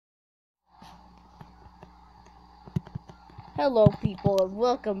Hello people and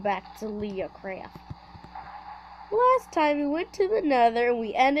welcome back to Leah Craft. Last time we went to the Nether and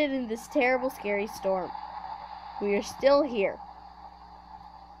we ended in this terrible scary storm. We are still here.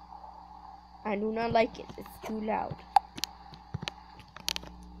 I do not like it, it's too loud.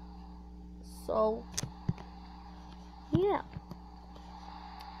 So, yeah.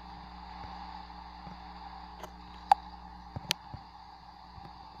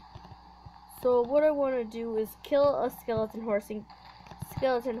 So what I want to do is kill a skeleton horse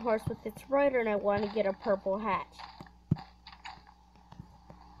with its rider, and I want to get a purple hat.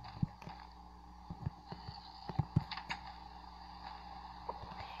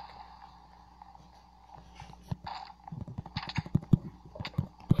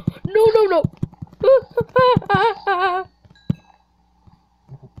 No.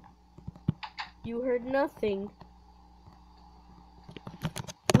 You heard nothing.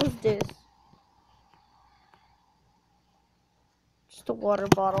 What's this? Just a water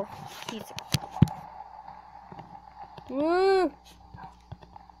bottle. Pizza.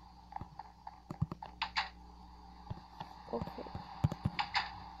 Okay.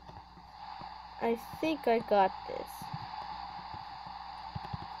 I think I got this.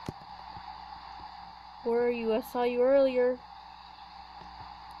 Where are you? I saw you earlier.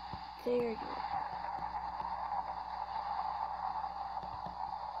 There you are.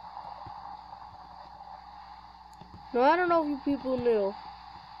 No, I don't know if you people knew,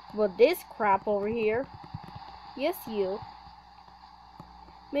 but this crap over here, yes you,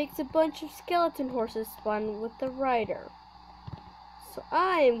 makes a bunch of skeleton horses spawn with the rider. So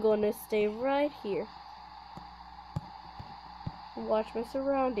I am going to stay right here and watch my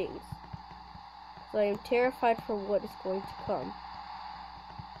surroundings. So I am terrified for what is going to come.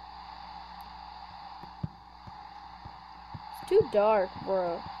 It's too dark,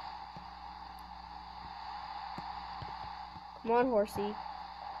 bro. Come on, horsey.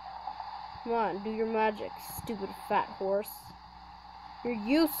 Come on, do your magic, stupid fat horse. You're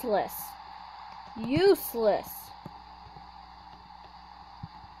useless. Useless.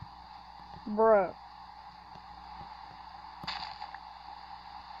 Bruh.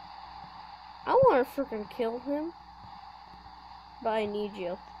 I want to freaking kill him. But I need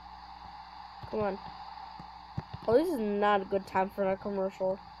you. Come on. Oh, this is not a good time for a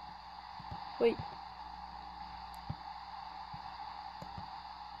commercial. Wait.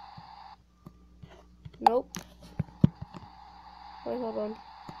 Nope. Wait, hold on.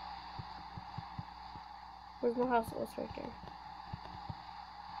 Where's my house? Oh, it's right there.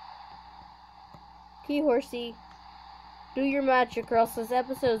 Key horsey. Do your magic or else this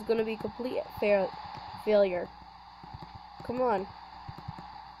episode is going to be complete failure. Come on.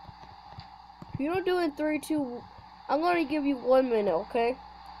 If you don't do it in 3, 2, I'm going to give you 1 minute, okay?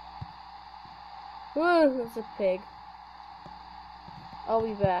 Oh, that's a pig. I'll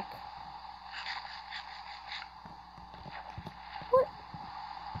be back. What?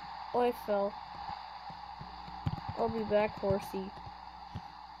 Oh, I fell. I'll be back, horsey.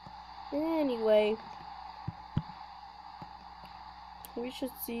 Anyway. We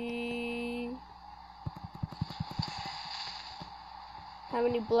should see how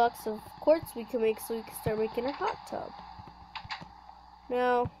many blocks of quartz we can make so we can start making a hot tub.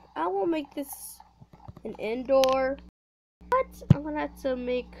 Now, I will make this an indoor, but I'm gonna have to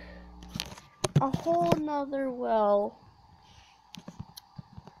make a whole nother well,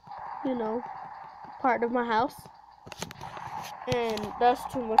 you know, part of my house, and that's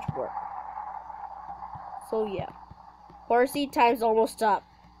too much work. So yeah. Horsey, time's almost up.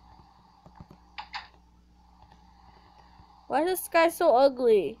 Why is this guy so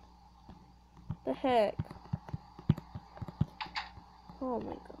ugly? The heck? Oh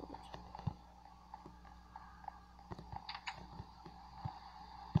my god.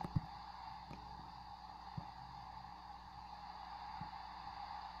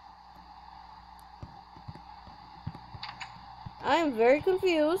 I am very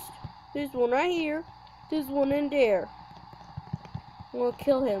confused. There's one right here. There's one in there. I'm gonna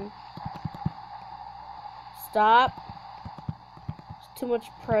kill him. Stop. It's too much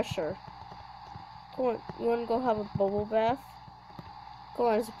pressure. Come on, you wanna go have a bubble bath? Go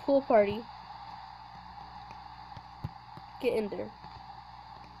on, it's a pool party. Get in there.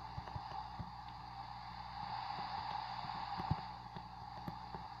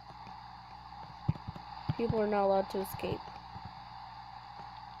 People are not allowed to escape.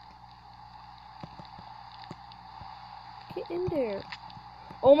 Get in there.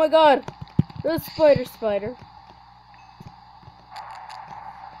 Oh my god! There's a spider.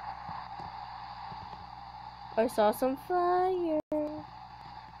 I saw some fire.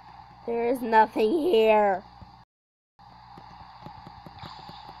 There is nothing here.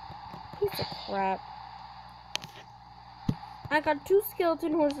 Piece of crap. I got 2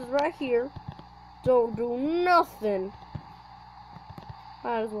 skeleton horses right here. Don't do nothing.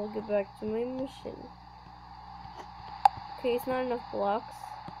 Might as well get back to my mission. Okay, it's not enough blocks.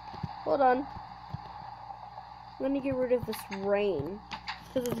 Hold on. I'm gonna get rid of this rain,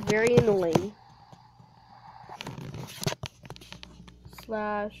 because it's very annoying.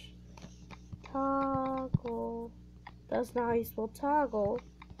 Slash toggle. That's not how you spell toggle.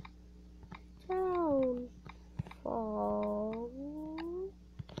 Downfall.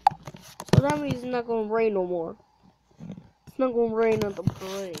 So that means it's not gonna rain no more. It's not gonna rain on the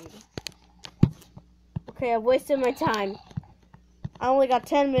parade. Okay, I've wasted my time. I only got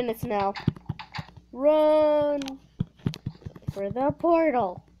 10 minutes now. Run for the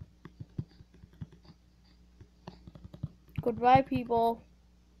portal. Goodbye, people.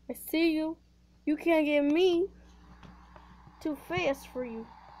 I see you. You can't get me. Too fast for you.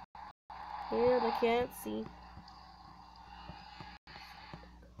 And I can't see.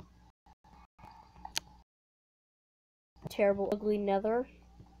 Terrible, ugly nether.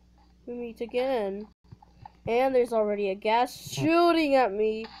 We meet again. And there's already a gas shooting at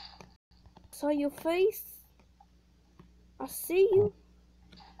me. Saw your face. I see you.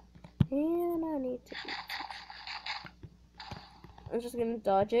 And I need to eat. I'm just gonna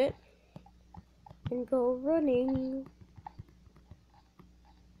dodge it. And go running.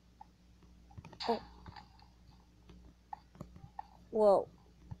 Oh. Whoa.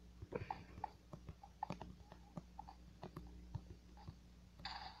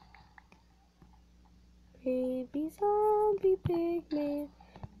 Baby zombie pigman.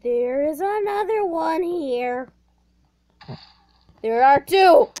 There is another one here. There are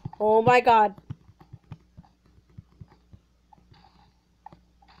 2. Oh my god.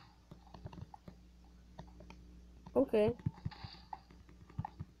 Okay.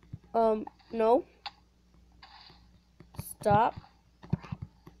 No. Stop.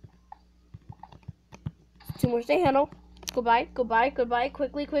 It's too much to handle. Goodbye, goodbye, goodbye.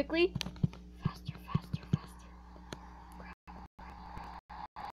 Quickly, quickly. Faster, faster, faster.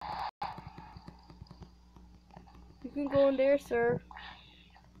 You can go in there, sir.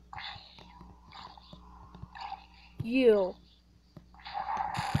 You.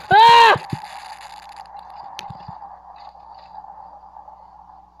 Ah!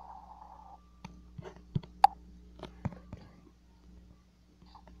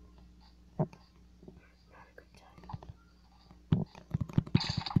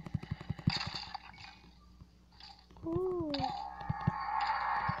 Ooh.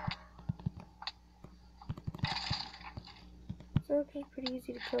 So it's pretty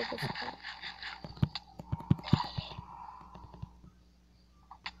easy to kill this guy.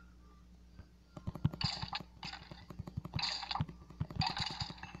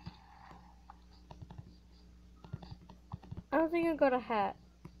 I don't think I got a hat.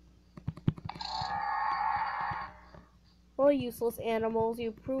 Well, useless animals,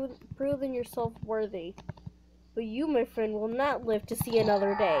 you've proven yourself worthy. But you, my friend, will not live to see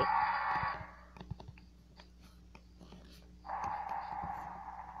another day.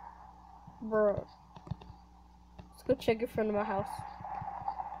 Bruh. Let's go check in front of my house.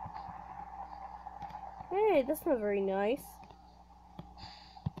 Hey, that's not very nice.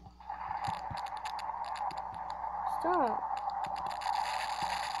 Stop.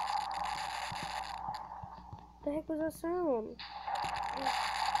 What the heck was that sound?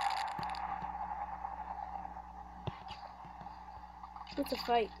 It's a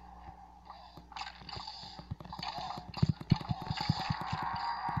fight.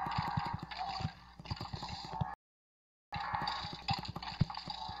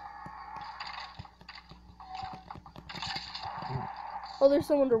 Oh, there's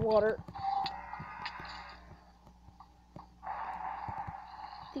some underwater.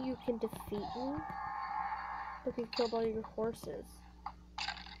 Think you can defeat me? Look, you killed all your horses.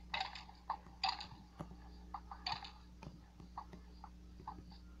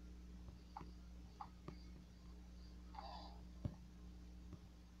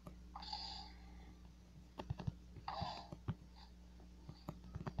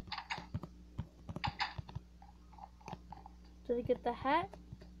 Did I get the hat?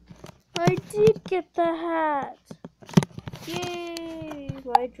 I did get the hat! Yay!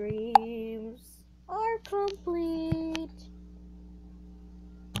 My dreams are complete!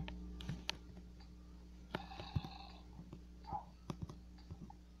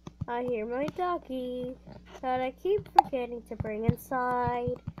 I hear my doggy that I keep forgetting to bring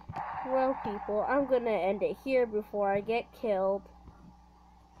inside. Well, people, I'm gonna end it here before I get killed.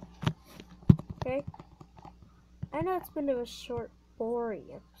 Okay? I know it's been a short boring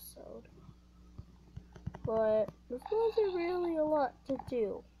episode. But this wasn't really a lot to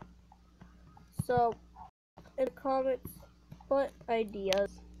do. So, in the comments, put ideas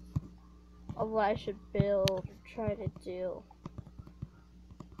of what I should build or try to do.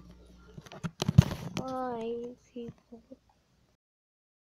 Bye, people.